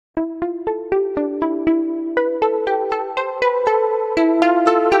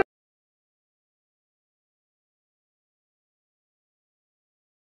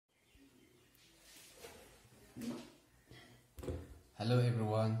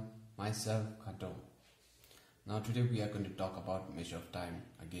myself Khato. Now today we are going to talk about measure of time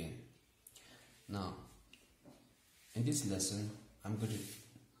again. Now in this lesson I'm going to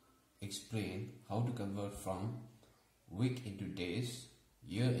explain how to convert from week into days,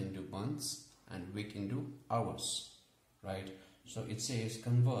 year into months and week into hours, right? So it says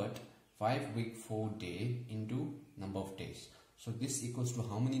convert 5 week 4 day into number of days. So this equals to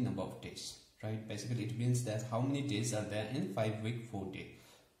how many number of days, right? Basically it means that how many days are there in 5 week 4 day,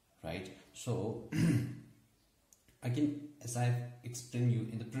 right? So again, as I've explained you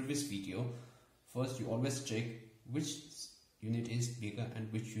in the previous video, first you always check which unit is bigger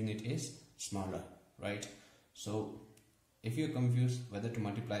and which unit is smaller, right? So if you're confused whether to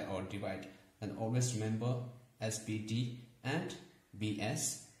multiply or divide, then always remember SPD and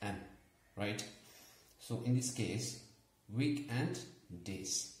BSM, right? So in this case, week and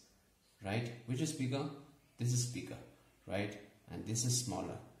days, right? Which is bigger? This is bigger, right? And this is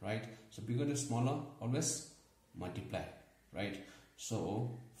smaller, right? So bigger to smaller, always multiply, right?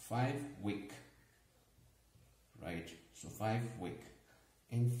 So 5 week, right? So 5 week.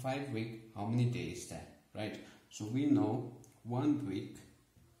 In 5 week, how many days there, right? So we know 1 week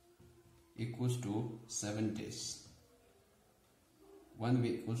equals to 7 days. 1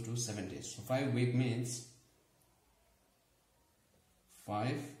 week equals to 7 days. So 5 week means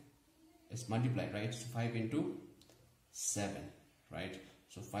 5 is multiplied, right? So 5 into 7, right?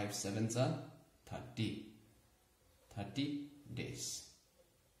 So 5 sevens are 30. 30 days.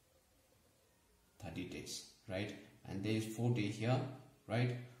 30 days, right? And there is 4 day here,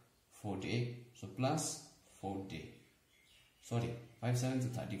 right? 4 day. So plus 4 day. Sorry, 5 sevens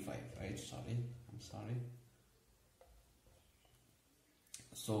are 35, right? I'm sorry.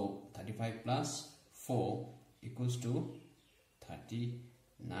 So 35 plus 4 equals to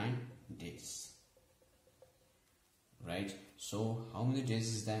 39 days, right? So how many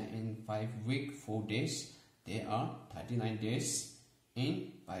days is there in 5 week 4 days? There are 39 days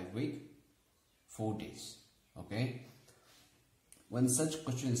in 5 week 4 days. Okay, when such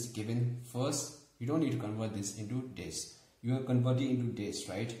question is given, first you don't need to convert this into days. You are converting into days,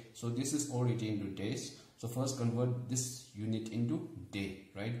 right? So this is already into days. So first convert this unit into day,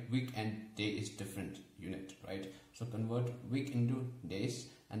 right? Week and day is different unit, right? So convert week into days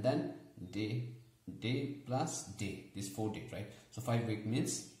and then day plus day, this 4 day, right? So 5 week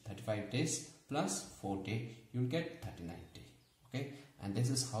means 35 days plus 4 day, you'll get 39 day. Okay, and this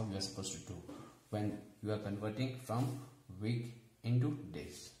is how you are supposed to do when you are converting from week into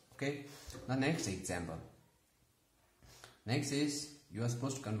days. Okay, now next example. Next is you are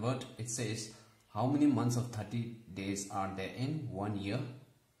supposed to convert. It says how many months of 30 days are there in 1 year?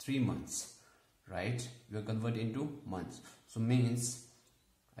 3 months, right? You are converting into months. So means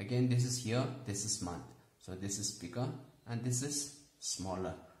again this is year, this is month. So this is bigger and this is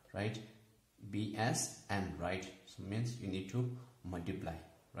smaller, right? BSM, right? So means you need to multiply,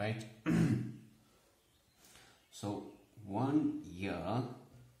 right? So 1 year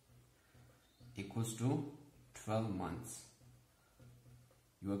equals to 12 months.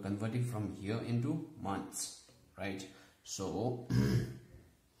 You are converting from year into months, right? So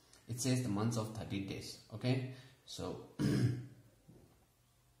it says the months of 30 days. Okay, so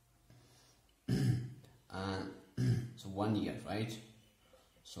so 1 year, right?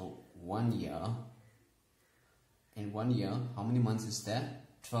 So 1 year, in 1 year how many months is there?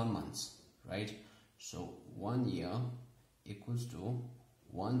 12 months, right? So 1 year equals to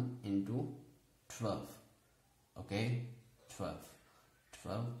 1 into 12. Okay,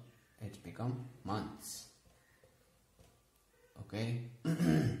 12, it become months. Okay,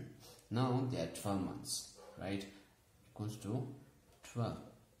 now there are 12 months, right? Equals to 12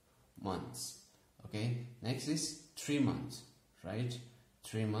 months. Okay, next is 3 months, right?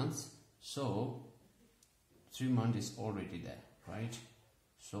 3 months. So 3 months is already there, right?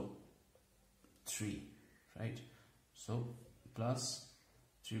 So 3, right? So plus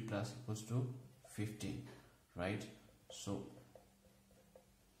 3 plus equals to 15, right? So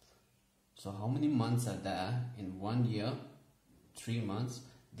how many months are there in 1 year? 3 months.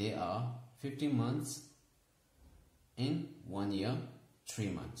 There are 15 months in 1 year, 3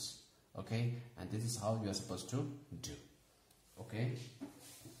 months. Okay, and this is how you are supposed to do. Okay.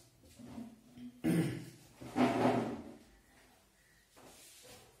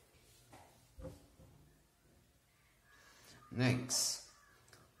 Next,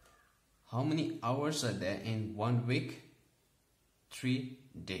 how many hours are there in 1 week? 3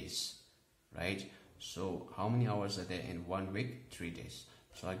 days, right? So how many hours are there in 1 week? 3 days.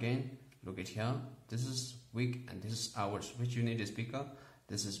 So again, look at here. This is week and this is hours. Which unit is bigger?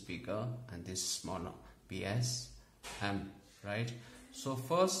 This is bigger and this is smaller. BSM, right? So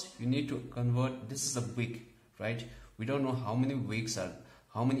first you need to convert, this is a week, right? We don't know how many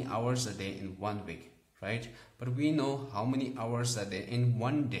hours a day in 1 week, right? But we know how many hours are there in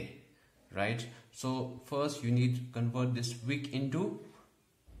 1 day, right? So first you need to convert this week into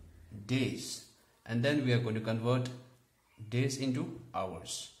days, and then we are going to convert days into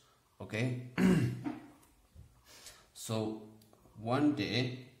hours. Okay. So 1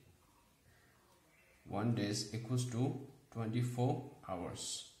 day is equals to 24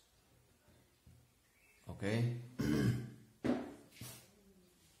 hours. Okay.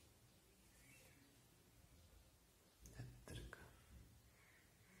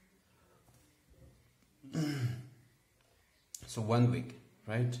 So 1 week,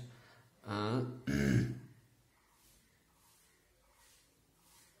 right?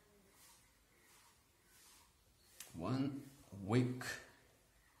 1 week,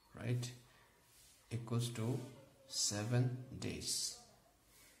 right, equals to 7 days,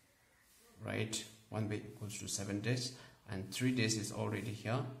 right? 1 week equals to 7 days, and 3 days is already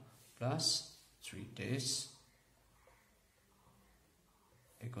here, plus 3 days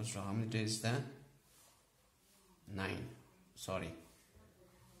equals to how many days then?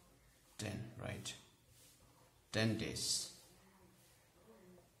 10, right? 10 days,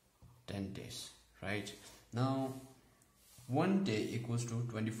 right? Now 1 day equals to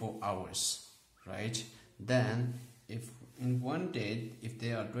 24 hours, right? Then if in 1 day, if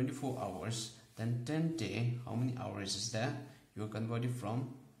there are 24 hours, then 10 day, how many hours is there? You convert it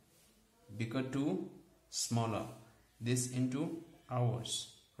from bigger to smaller, this into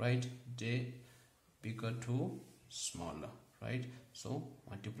hours, right? Day bigger to smaller, right? So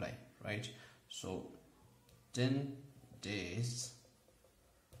multiply, right? So 10 days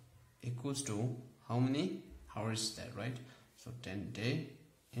equals to how many hours there, right? So 10 day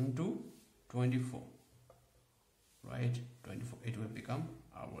into 24, right? 24, it will become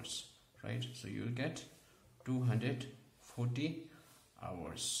hours, right? So you will get 240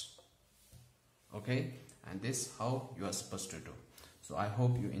 hours. Okay, and this is how you are supposed to do. So I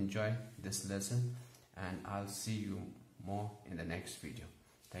hope you enjoy this lesson, and I'll see you more in the next video.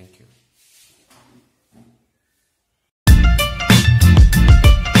 Thank you.